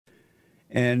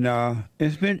And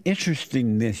it's been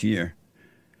interesting this year.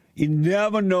 You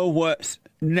never know what's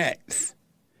next.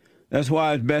 That's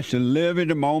why it's best to live in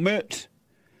the moment,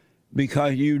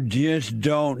 because you just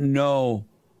don't know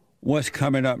what's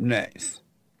coming up next.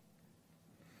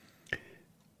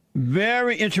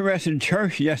 Very interesting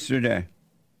church yesterday.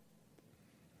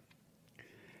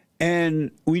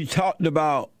 And we talked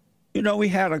about, we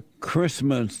had a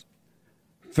Christmas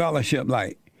fellowship,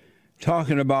 like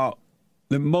talking about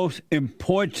the most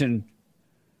important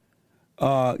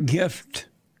gift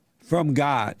from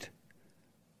God.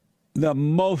 The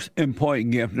most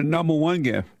important gift, the number one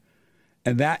gift,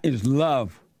 and that is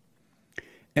love.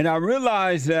 And I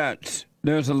realize that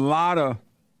there's a lot of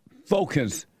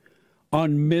focus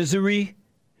on misery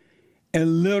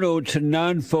and little to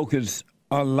none focus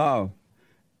on love.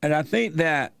 And I think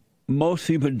that most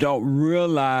people don't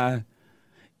realize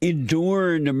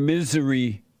enduring the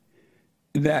misery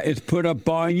that is put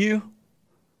upon you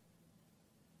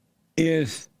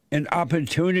is an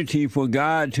opportunity for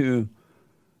God to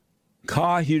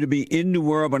cause you to be in the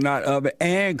world but not of it,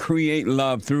 and create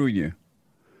love through you.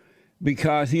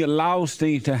 Because he allows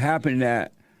things to happen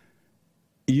that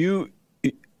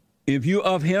if you're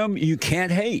of him, you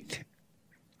can't hate.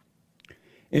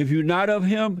 If you're not of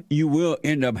him, you will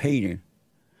end up hating.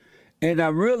 And I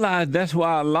realize that's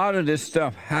why a lot of this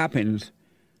stuff happens,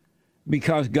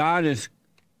 because God is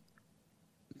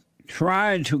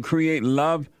trying to create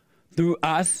love through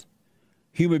us,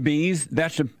 human beings.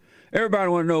 Everybody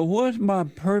want to know, what's my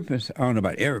purpose? I don't know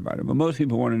about everybody, but most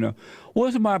people want to know,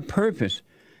 what's my purpose?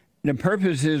 The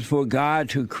purpose is for God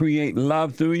to create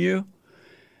love through you.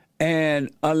 And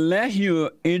unless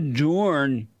you're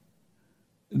enduring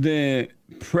the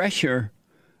pressure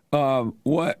of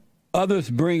what others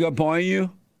bring upon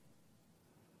you,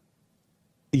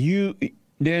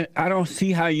 then I don't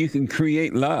see how you can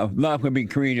create love. Love can be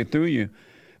created through you.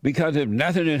 Because if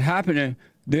nothing is happening,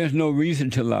 there's no reason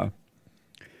to love.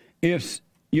 If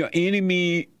your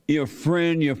enemy, your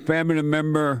friend, your family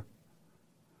member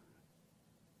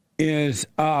is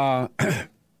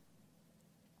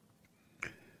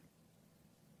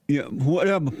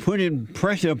whatever putting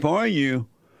pressure upon you,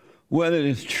 whether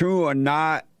it's true or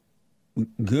not,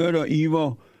 good or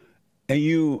evil, and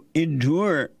you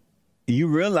endure it, you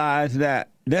realize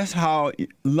that that's how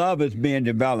love is being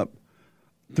developed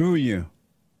through you.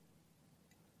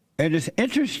 And it's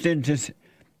interesting to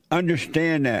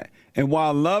understand that. And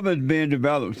while love is being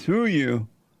developed through you,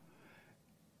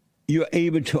 you're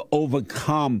able to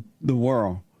overcome the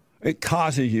world. It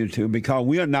causes you to, because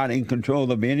we are not in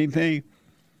control of anything.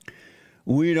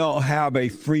 We don't have a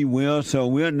free will, so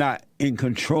we're not in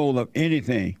control of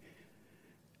anything.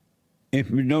 If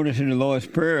you notice in the Lord's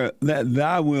Prayer, let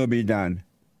thy will be done.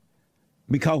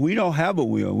 Because we don't have a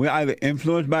will. We're either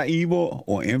influenced by evil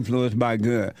or influenced by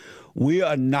good. We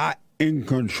are not in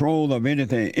control of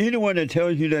anything. Anyone that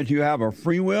tells you that you have a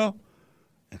free will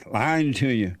is lying to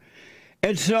you.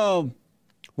 And so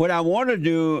what I want to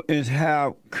do is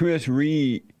have Chris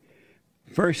read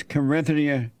 1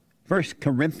 Corinthians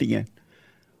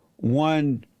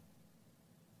 1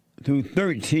 through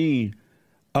 13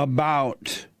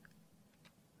 about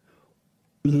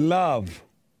love,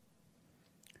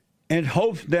 in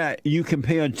hopes that you can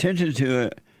pay attention to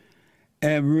it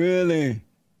and really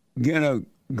get a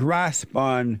grasp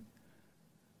on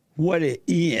what it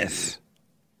is.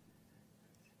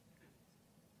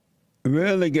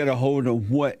 Really get a hold of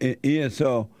what it is.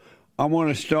 So I want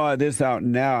to start this out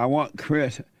now. I want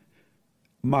Chris,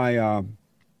 my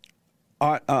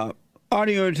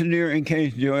audio engineer, in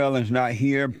case Joel is not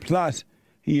here. Plus,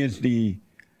 he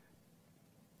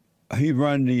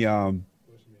runs the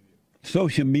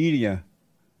social media.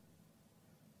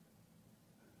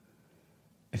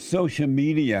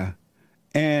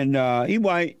 And he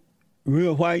white,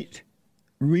 real white,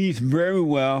 reads very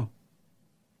well.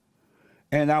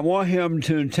 And I want him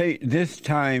to take this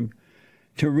time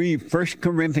to read 1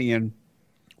 Corinthians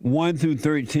 1 through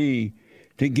 13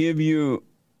 to give you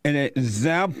an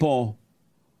example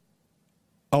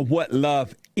of what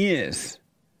love is.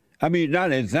 I mean, not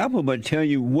an example, but tell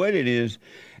you what it is.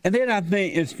 And then I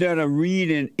think instead of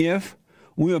reading if,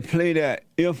 we'll play that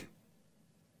if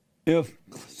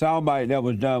soundbite that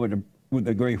was done with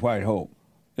the Great White Hope.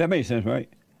 That makes sense, right?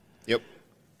 Yep.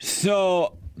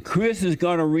 So Chris is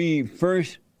going to read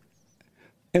first.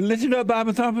 And listen up,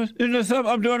 Bible thumpers. Isn't there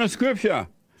something? I'm doing a scripture.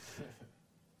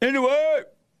 In the Word,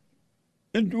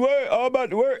 all about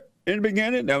the Word. In the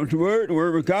beginning, that was the Word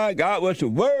was God. God was the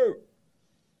Word.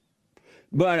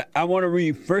 But I want to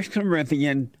read 1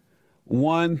 Corinthians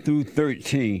 1 through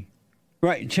 13.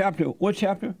 Right, what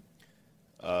chapter?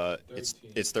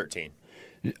 It's 13.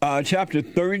 chapter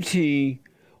 13,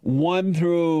 1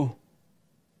 through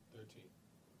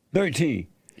 13.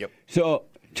 Yep. So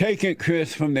take it,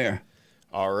 Chris, from there.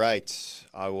 All right.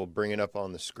 I will bring it up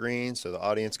on the screen so the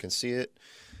audience can see it.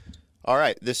 All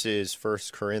right. This is 1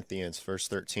 Corinthians, verse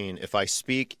 13. If I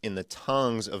speak in the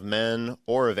tongues of men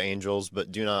or of angels,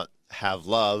 but do not have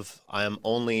love, I am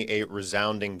only a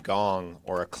resounding gong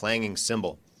or a clanging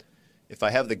cymbal. If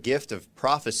I have the gift of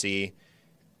prophecy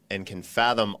and can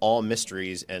fathom all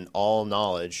mysteries and all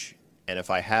knowledge, and if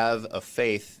I have a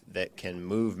faith that can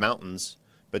move mountains,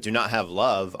 but do not have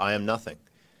love, I am nothing.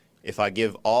 If I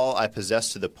give all I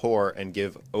possess to the poor and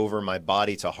give over my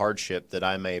body to hardship that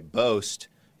I may boast,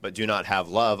 but do not have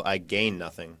love, I gain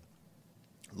nothing.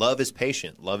 Love is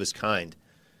patient, love is kind.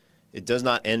 It does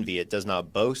not envy, it does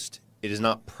not boast, it is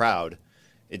not proud,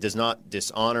 it does not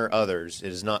dishonor others, it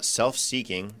is not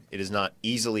self-seeking, it is not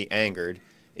easily angered,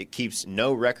 it keeps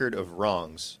no record of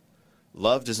wrongs.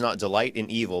 Love does not delight in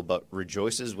evil, but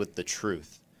rejoices with the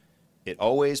truth. It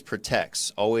always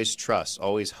protects, always trusts,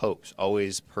 always hopes,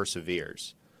 always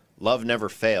perseveres. Love never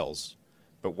fails,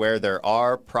 but where there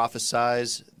are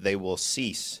prophesies, they will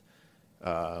cease.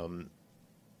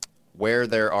 Where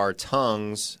there are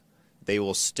tongues, they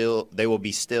will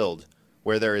be stilled.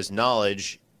 Where there is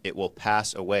knowledge, it will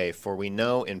pass away. For we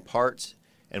know in part,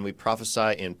 and we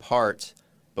prophesy in part,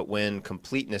 but when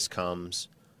completeness comes,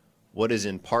 what is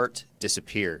in part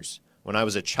disappears. When I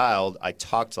was a child, I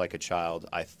talked like a child,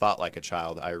 I thought like a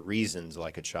child, I reasoned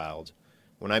like a child.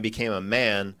 When I became a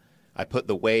man, I put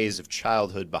the ways of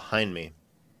childhood behind me.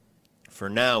 For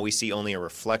now we see only a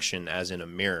reflection as in a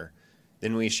mirror.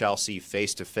 Then we shall see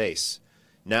face to face.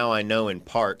 Now I know in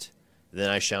part, then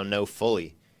I shall know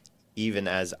fully, even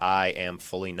as I am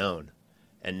fully known.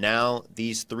 And now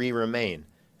these three remain,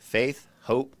 faith,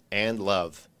 hope, and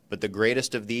love. But the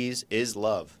greatest of these is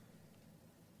love.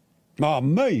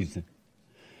 Amazing.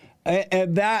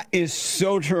 And that is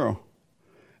so true.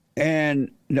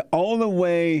 And the only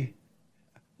way,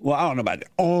 well, I don't know about the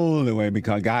only way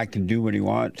because God can do what he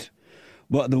wants,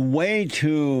 but the way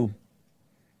to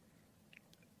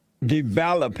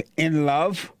develop in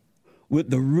love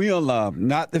with the real love,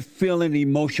 not the feeling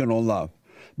emotional love,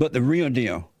 but the real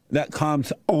deal that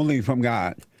comes only from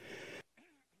God,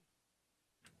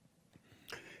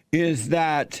 is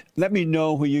that, let me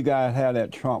know when you guys have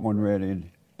that Trump one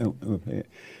ready,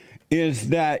 is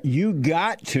that you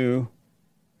got to,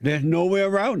 there's no way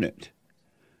around it.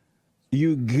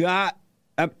 You got,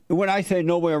 when I say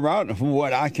no way around it, from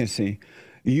what I can see,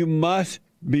 you must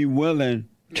be willing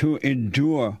to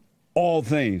endure all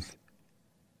things.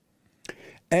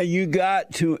 And you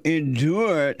got to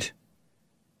endure it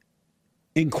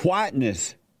in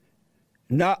quietness,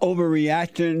 not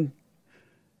overreacting,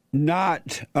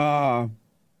 not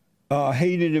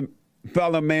hating a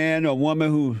fellow man or woman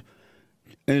who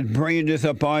is bringing this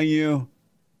upon you,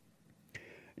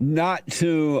 not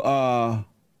to,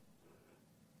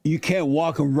 you can't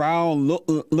walk around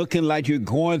looking like you're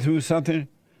going through something.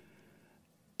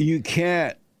 You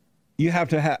can't, you have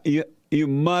to have, you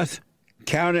must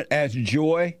count it as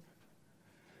joy,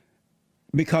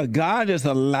 because God is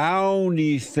allowing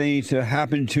these things to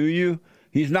happen to you.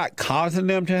 He's not causing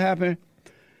them to happen,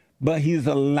 but he's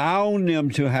allowing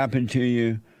them to happen to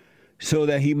you so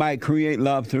that he might create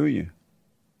love through you.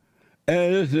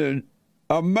 And it's an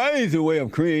amazing way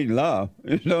of creating love.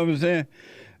 You know what I'm saying?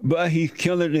 But he's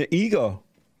killing the ego.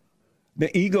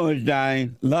 The ego is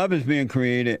dying, love is being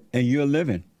created, and you're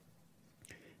living.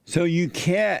 So you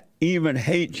can't even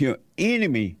hate your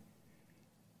enemy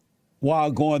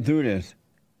while going through this.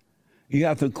 You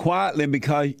have to quietly,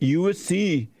 because you will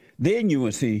see, then you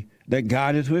will see that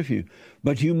God is with you.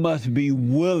 But you must be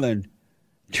willing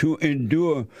to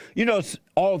endure, you know,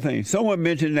 all things. Someone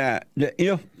mentioned that the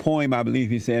if poem, I believe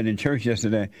he said in church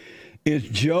yesterday, is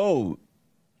Job.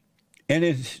 And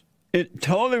it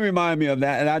totally reminded me of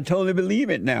that, and I totally believe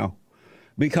it now.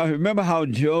 Because remember how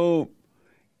Job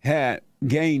had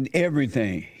gained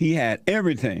everything. He had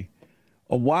everything.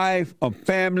 A wife, a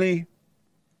family,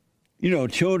 you know,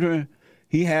 children.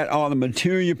 He had all the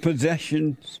material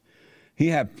possessions. He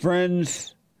had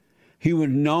friends. He was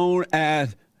known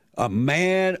as a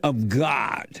man of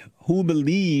God who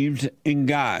believed in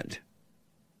God.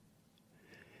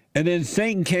 And then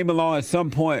Satan came along at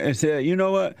some point and said, you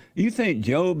know what? You think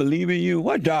Job believed in you?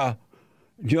 What the?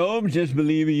 Job just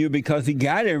believed in you because he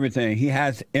got everything. He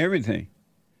has everything.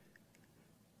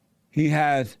 He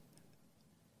has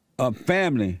a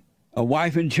family, a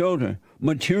wife and children,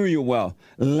 material wealth,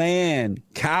 land,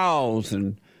 cows,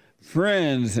 and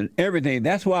friends, and everything.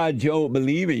 That's why Job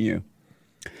believed in you.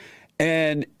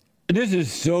 And this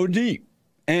is so deep.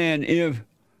 And if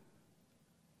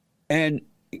And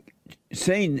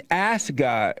Satan asked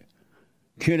God,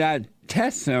 could I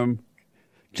test him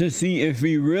to see if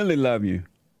he really love you,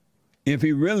 if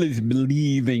he really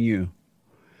believe in you?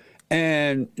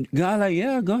 And God like,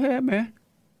 yeah, go ahead, man.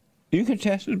 You can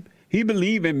test him. He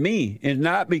believe in me. It's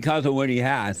not because of what he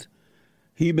has.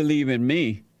 He believe in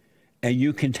me, and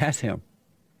you can test him.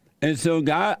 And so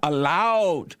God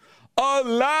allowed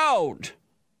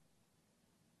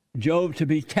Job to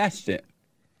be tested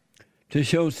to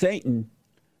show Satan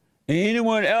and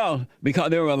anyone else, because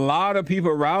there were a lot of people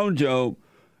around Job,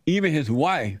 even his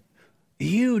wife.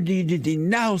 You need to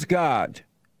denounce God.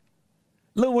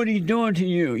 Look what he's doing to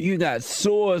you. You got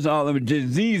sores all over,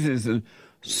 diseases and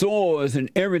sores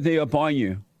and everything upon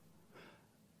you.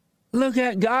 Look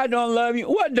at God don't love you.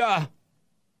 What the?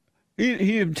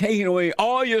 He's taking away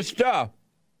all your stuff.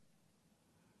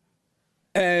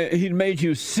 And he made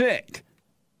you sick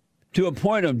to a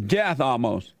point of death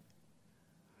almost.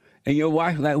 And your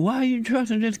wife's like, why are you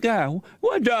trusting this guy?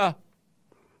 What the?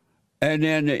 And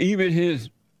then even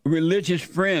his religious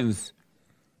friends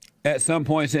at some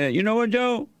point said, you know what,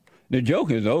 Joe? The joke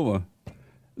is over.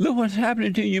 Look what's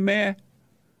happening to you, man.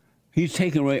 He's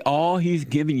taking away all he's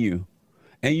giving you.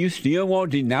 And you still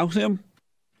won't denounce him?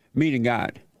 Meaning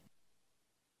God.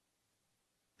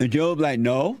 And Job's like,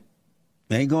 no,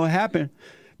 it ain't going to happen.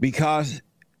 Because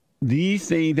these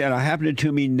things that are happening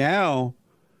to me now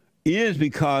is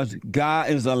because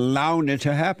God is allowing it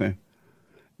to happen.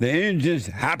 They ain't just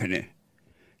happening.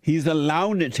 He's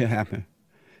allowing it to happen.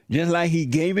 Just like he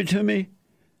gave it to me,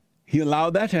 he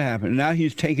allowed that to happen. Now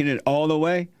he's taking it all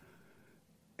away.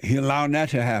 He allowed that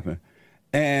to happen.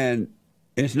 And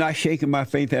it's not shaking my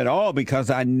faith at all because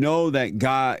I know that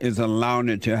God is allowing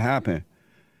it to happen.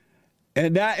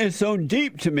 And that is so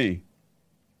deep to me.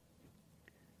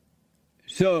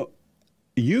 So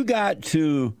you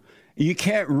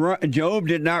can't run. Job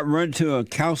did not run to a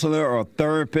counselor or a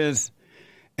therapist,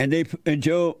 and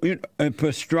Job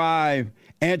prescribe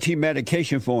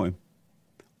anti-medication for him,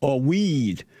 or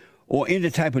weed, or any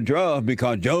type of drug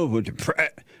because Job was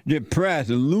depressed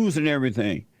and losing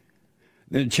everything.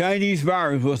 The Chinese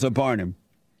virus was upon him.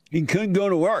 He couldn't go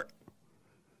to work.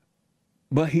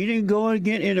 But he didn't go and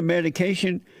get into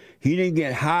medication. He didn't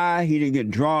get high. He didn't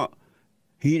get drunk.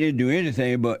 He didn't do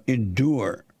anything but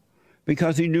endure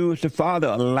because he knew it's the Father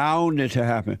allowing it to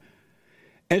happen.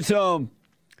 And so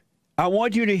I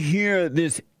want you to hear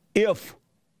this if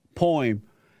poem.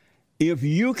 If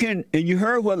you can, and you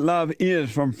heard what love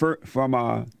is from 1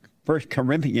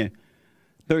 Corinthians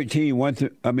 13,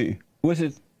 was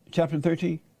it chapter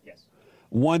 13? Yes.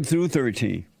 1 through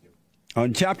 13.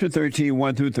 On chapter 13,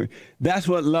 1 through 3. That's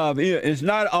what love is. It's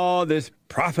not all this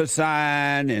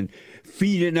prophesying and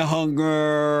feeding the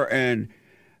hunger and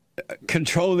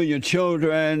controlling your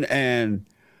children and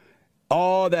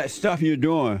all that stuff you're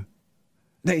doing.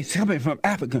 They coming from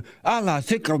Africa. Allah,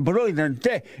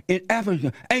 in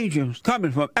Africa, angels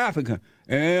coming from Africa,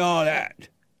 and all that.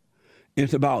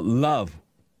 It's about love.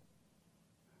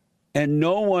 And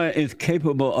no one is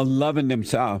capable of loving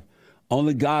themselves.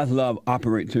 Only God's love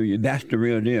operates through you. That's the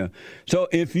real deal. So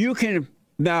if you can,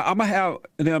 now I'm going to have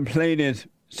them play this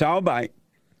soundbite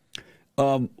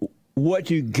of what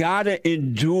you got to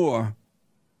endure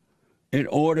in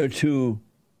order to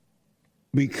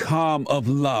become of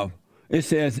love. It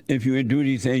says, if you endure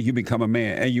these things, you become a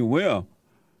man, and you will.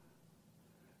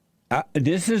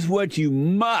 This is what you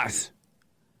must.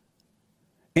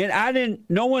 And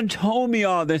no one told me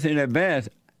all this in advance.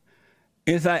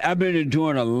 It's like I've been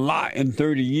enduring a lot in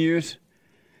 30 years,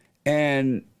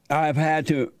 and I've had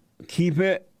to keep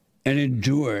it and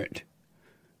endure it.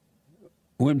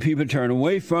 When people turn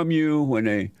away from you,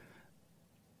 when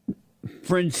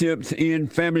friendships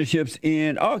end, familyships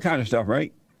end, all kind of stuff,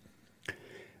 right?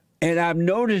 And I've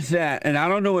noticed that, and I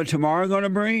don't know what tomorrow's going to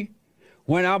bring.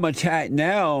 When I'm attacked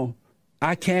now,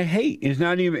 I can't hate. It's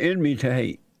not even in me to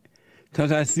hate.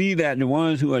 Because I see that the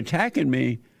ones who are attacking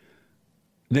me,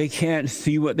 they can't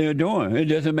see what they're doing. It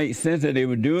doesn't make sense that they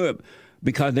would do it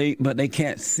but they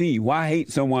can't see. Why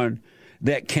hate someone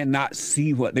that cannot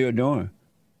see what they're doing?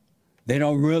 They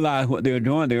don't realize what they're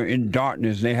doing. They're in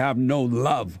darkness. They have no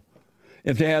love.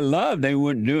 If they had love, they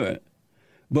wouldn't do it.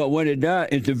 But what it does,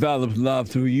 it develops love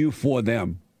through you for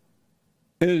them.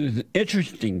 It is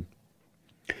interesting.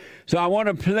 So I want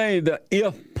to play the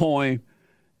if poem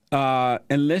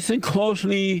and listen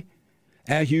closely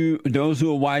as those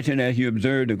who are watching, as you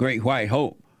observe the great white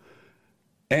hope.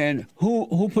 And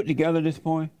who put together this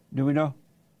poem? Do we know?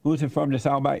 Who's it from, the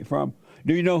soundbite from?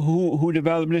 Do you know who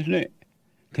developed this, Nick?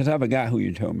 Because I forgot who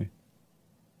you told me.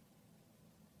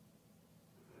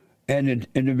 And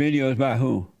the video is by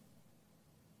who?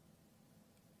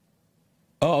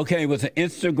 Oh, okay. It was an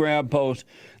Instagram post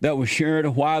that was shared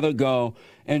a while ago,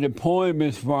 and the poem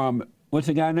is from, what's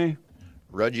the guy name?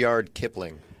 Rudyard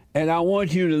Kipling. And I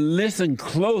want you to listen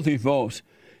closely, folks.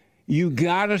 You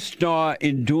got to start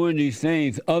in doing these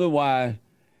things. Otherwise,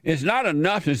 it's not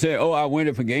enough to say, oh, I went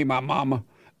and forgave my mama.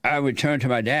 I returned to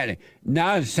my daddy.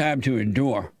 Now it's time to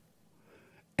endure.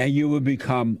 And you will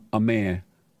become a man.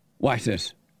 Watch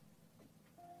this.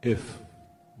 If,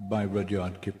 by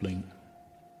Rudyard Kipling.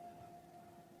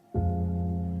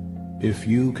 If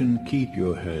you can keep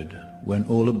your head when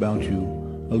all about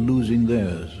you are losing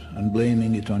theirs and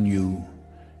blaming it on you,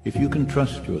 if you can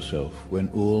trust yourself when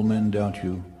all men doubt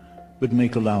you, but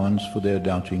make allowance for their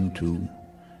doubting too,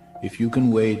 if you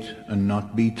can wait and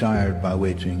not be tired by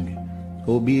waiting,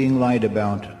 or being lied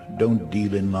about, don't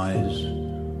deal in lies,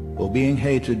 or being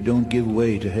hated, don't give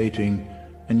way to hating,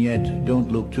 and yet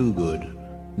don't look too good,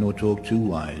 nor talk too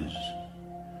wise.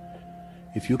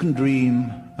 If you can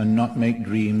dream and not make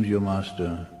dreams your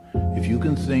master, if you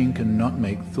can think and not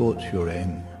make thoughts your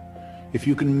aim, if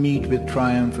you can meet with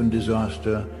triumph and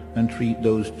disaster and treat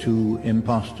those two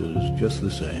impostors just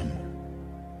the same,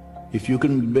 if you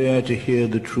can bear to hear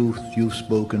the truth you've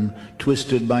spoken,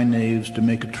 twisted by knaves to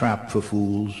make a trap for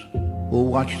fools, or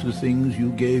watch the things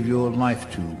you gave your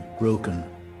life to broken,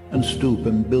 and stoop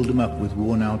and build them up with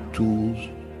worn-out tools,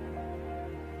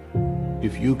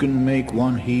 if you can make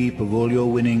one heap of all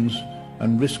your winnings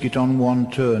and risk it on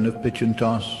one turn of pitch and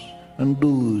toss, and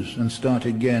lose and start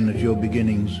again at your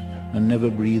beginnings and never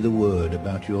breathe a word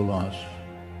about your loss,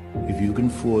 if you can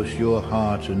force your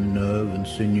heart and nerve and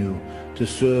sinew to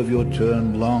serve your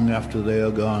turn long after they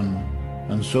are gone,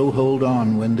 and so hold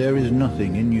on when there is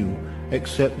nothing in you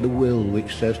except the will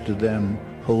which says to them,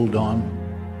 hold on,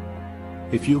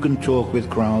 if you can talk with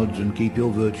crowds and keep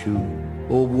your virtue,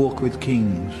 or walk with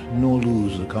kings, nor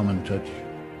lose the common touch,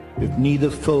 if neither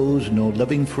foes nor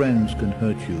loving friends can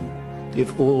hurt you,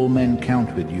 if all men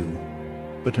count with you,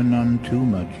 but are none too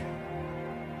much,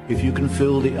 if you can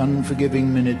fill the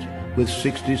unforgiving minute with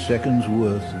 60 seconds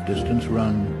worth of distance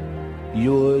run,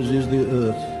 yours is the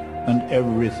earth and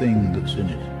everything that's in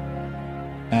it.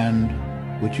 And,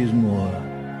 which is more,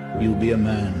 you'll be a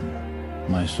man,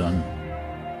 my son.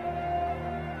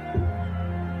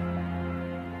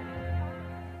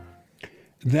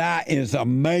 That is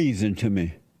amazing to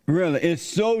me. Really, it's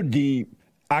so deep,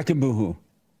 I can boo-hoo.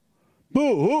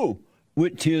 Boo-hoo!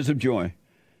 With tears of joy.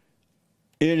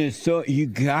 It is so, you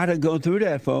got to go through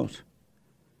that, folks.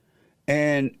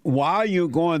 And while you're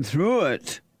going through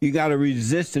it, you got to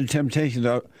resist the temptations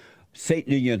of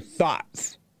Satan in your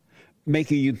thoughts,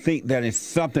 making you think that it's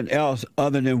something else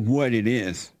other than what it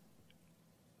is.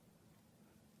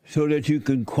 So that you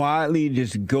can quietly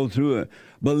just go through it.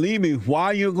 Believe me,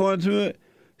 while you're going through it,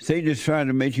 Satan is trying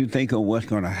to make you think of what's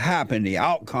going to happen, the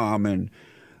outcome, and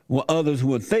what others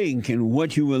will think, and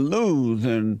what you will lose,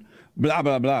 and blah,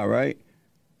 blah, blah, right?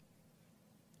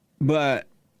 But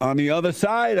on the other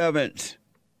side of it,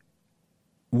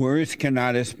 words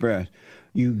cannot express.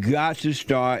 You got to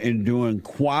start in doing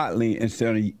quietly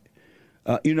instead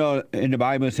of, in the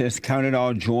Bible it says, count it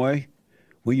all joy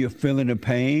when you're feeling the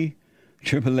pain,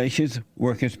 tribulations,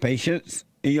 work as patience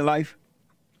in your life.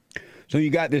 So you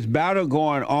got this battle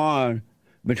going on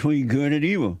between good and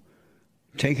evil.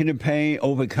 Taking the pain,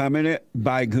 overcoming it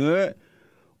by good,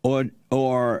 or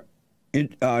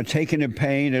taking the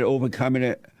pain and overcoming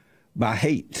it by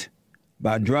hate,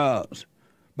 by drugs,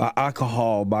 by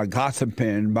alcohol, by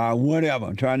gossiping, by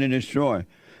whatever, trying to destroy.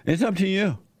 It's up to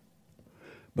you.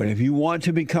 But if you want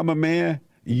to become a man,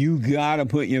 you got to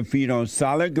put your feet on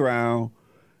solid ground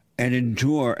and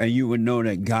endure, and you will know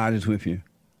that God is with you.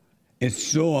 It's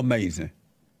so amazing.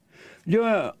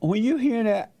 Joel, when you hear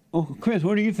that, Chris,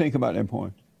 what do you think about that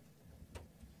point?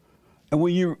 And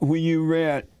when you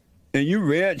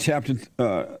read chapter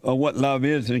of what love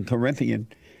is in Corinthians,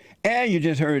 and you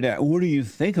just heard that, what do you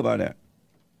think about that?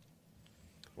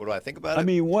 What do I think about it? I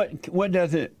mean, what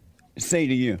does it say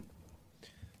to you?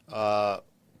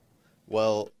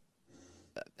 Well,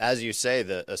 as you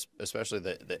say, especially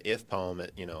the if poem,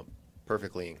 it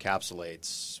perfectly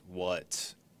encapsulates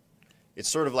what it's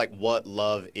sort of like what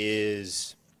love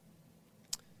is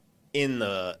in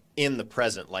the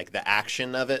present, like the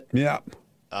action of it. Yeah.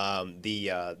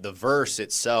 The verse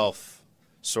itself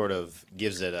sort of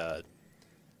gives it a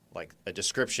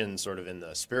description, sort of in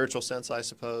the spiritual sense, I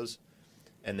suppose,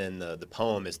 and then the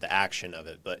poem is the action of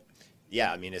it. But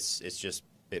yeah, I mean,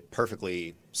 it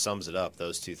perfectly sums it up,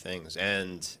 those two things,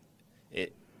 and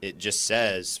it just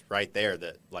says right there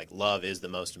that like love is the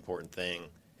most important thing,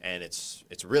 and it's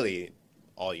really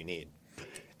all you need.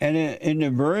 And in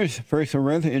the verse, 1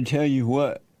 Corinthians, it tells you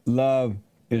what love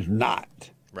is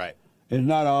not. Right. It's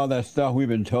not all that stuff we've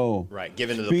been told. Right.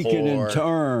 Given to the speaking poor. in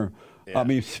tongue. Yeah. I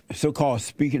mean, so-called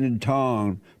speaking in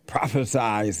tongue,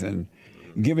 prophesizing,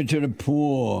 giving to the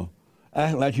poor,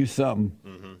 act like you something.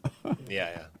 Mm-hmm.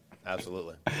 Yeah.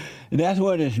 Absolutely. That's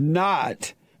what it's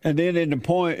not. And then in the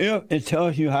point, if it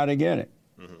tells you how to get it.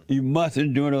 Mm-hmm. You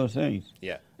mustn't do those things.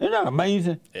 Yeah. Isn't that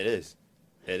amazing? It is.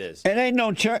 It is. And ain't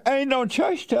no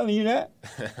church telling you that.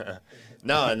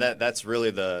 No, and that's really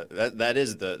that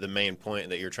is the main point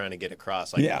that you're trying to get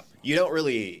across. Like, yeah. You don't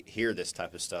really hear this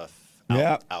type of stuff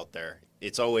out there.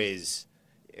 It's always,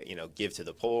 give to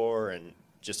the poor and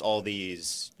just all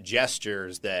these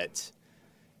gestures that,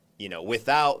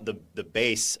 without the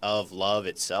base of love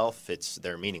itself,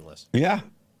 they're meaningless. Yeah.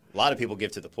 A lot of people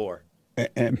give to the poor.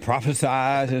 And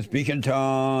prophesize and speak in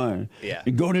tongues. Yeah.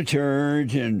 And go to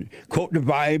church and quote the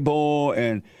Bible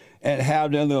and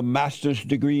have their little master's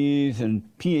degrees and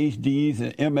PhDs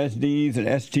and MSDs and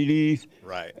STDs.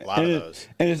 Right. A lot of those.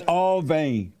 And it's all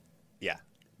vain. Yeah.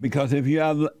 Because if you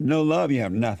have no love, you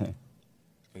have nothing.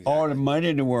 Exactly. All the money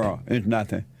in the world is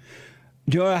nothing.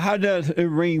 Joy, how does it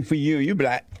ring for you? You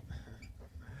black.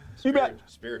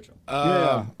 Spiritual.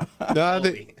 Yeah. No,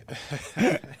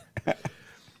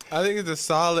 I think it's a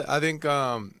solid. I think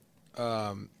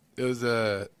it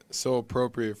was so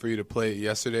appropriate for you to play it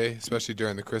yesterday, especially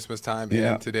during the Christmas time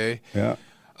and today. Yeah.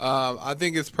 I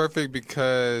think it's perfect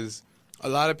because a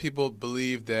lot of people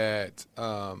believe that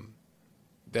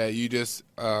that you just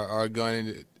are going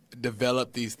to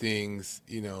develop these things,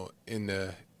 in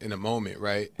a moment,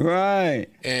 right? Right.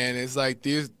 And it's like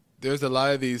there's a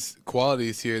lot of these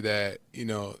qualities here that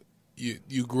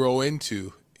you grow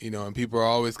into. And people are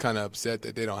always kind of upset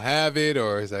that they don't have it,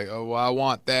 or it's like, oh, well, I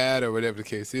want that, or whatever the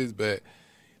case is. But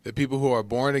the people who are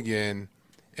born again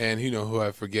and, who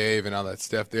have forgave and all that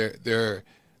stuff, they're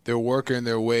working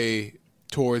their way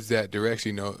towards that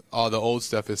direction. All the old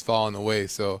stuff is falling away.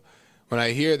 So when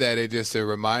I hear that, it's just a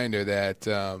reminder that,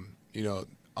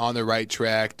 on the right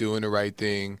track, doing the right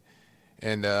thing.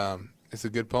 And it's a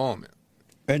good poem.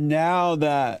 And now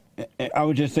that I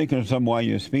was just thinking of something while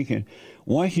you were speaking,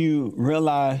 once you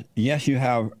realize, yes, you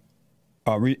have,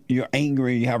 you're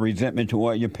angry, you have resentment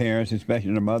toward your parents,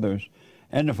 especially the mothers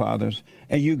and the fathers,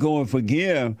 and you go and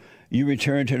forgive, you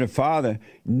return to the Father.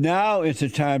 Now it's the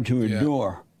time to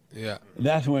endure. Yeah.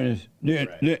 That's when it's,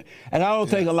 and I don't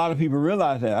think a lot of people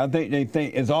realize that. I think they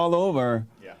think it's all over.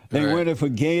 Yeah. They went and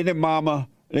forgave their mama,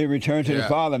 they returned to the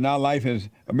Father. Now life is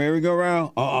a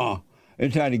merry-go-round? They're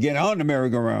trying to get on the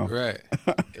merry-go-round. Right.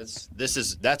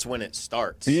 That's when it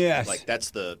starts. Yes. Like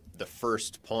that's the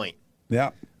first point.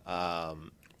 Yeah.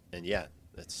 And yeah,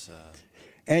 that's.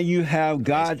 And you have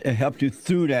God to help you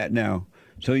through that now,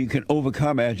 so you can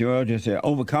overcome, as Joel just said,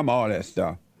 overcome all that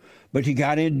stuff. But you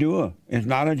got to endure. It's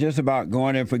not just about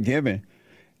going and forgiving.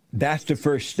 That's the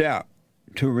first step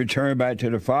to return back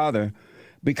to the Father,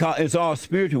 because it's all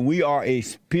spiritual. We are a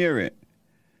spirit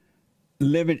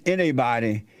living in a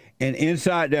body. And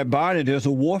inside that body, there's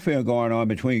a warfare going on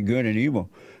between good and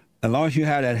evil. As long as you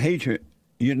have that hatred,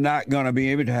 you're not going to be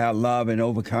able to have love and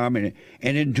overcome it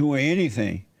and endure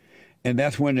anything. And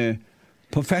that's when the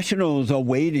professionals are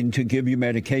waiting to give you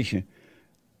medication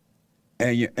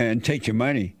and take your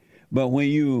money. But when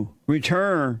you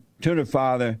return to the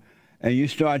Father and you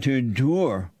start to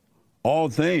endure all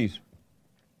things,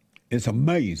 it's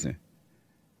amazing.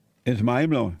 It's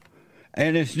mind-blowing.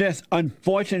 And it's just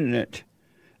unfortunate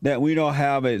that we don't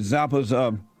have examples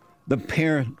of the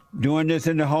parents doing this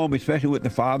in the home, especially with the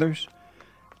fathers,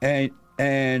 and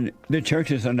the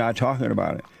churches are not talking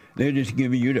about it. They're just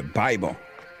giving you the Bible.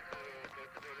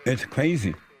 It's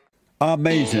crazy.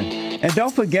 Amazing. And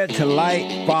don't forget to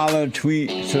like, follow,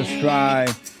 tweet, subscribe,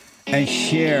 and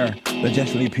share the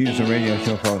Just Leave Peterson Radio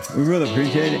Show, folks. We really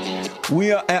appreciate it.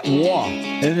 We are at war.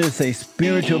 It is a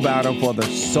spiritual battle for the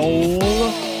soul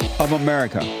of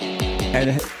America.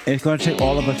 And it's going to take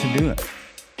all of us to do it.